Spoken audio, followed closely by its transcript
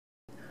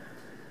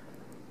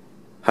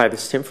Hi,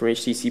 this is Tim from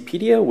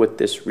HTCpedia with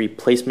this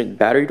replacement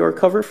battery door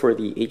cover for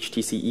the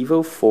HTC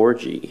EVO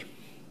 4G.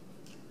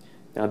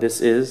 Now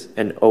this is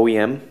an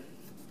OEM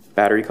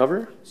battery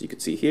cover. As you can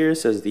see here, it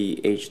says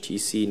the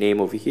HTC name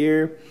over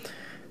here,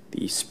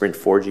 the Sprint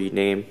 4G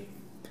name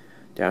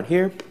down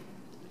here.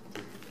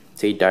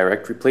 It's a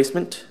direct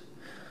replacement,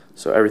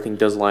 so everything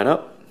does line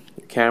up.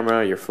 Your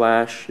camera, your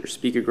flash, your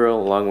speaker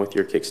grill, along with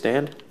your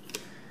kickstand.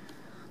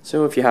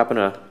 So if you happen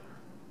to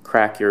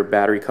crack your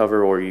battery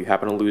cover or you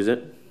happen to lose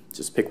it,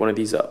 just pick one of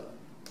these up.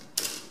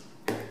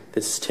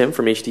 This is Tim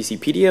from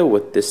HTCpedia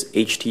with this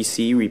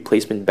HTC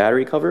replacement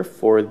battery cover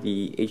for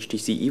the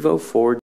HTC EVO 4G.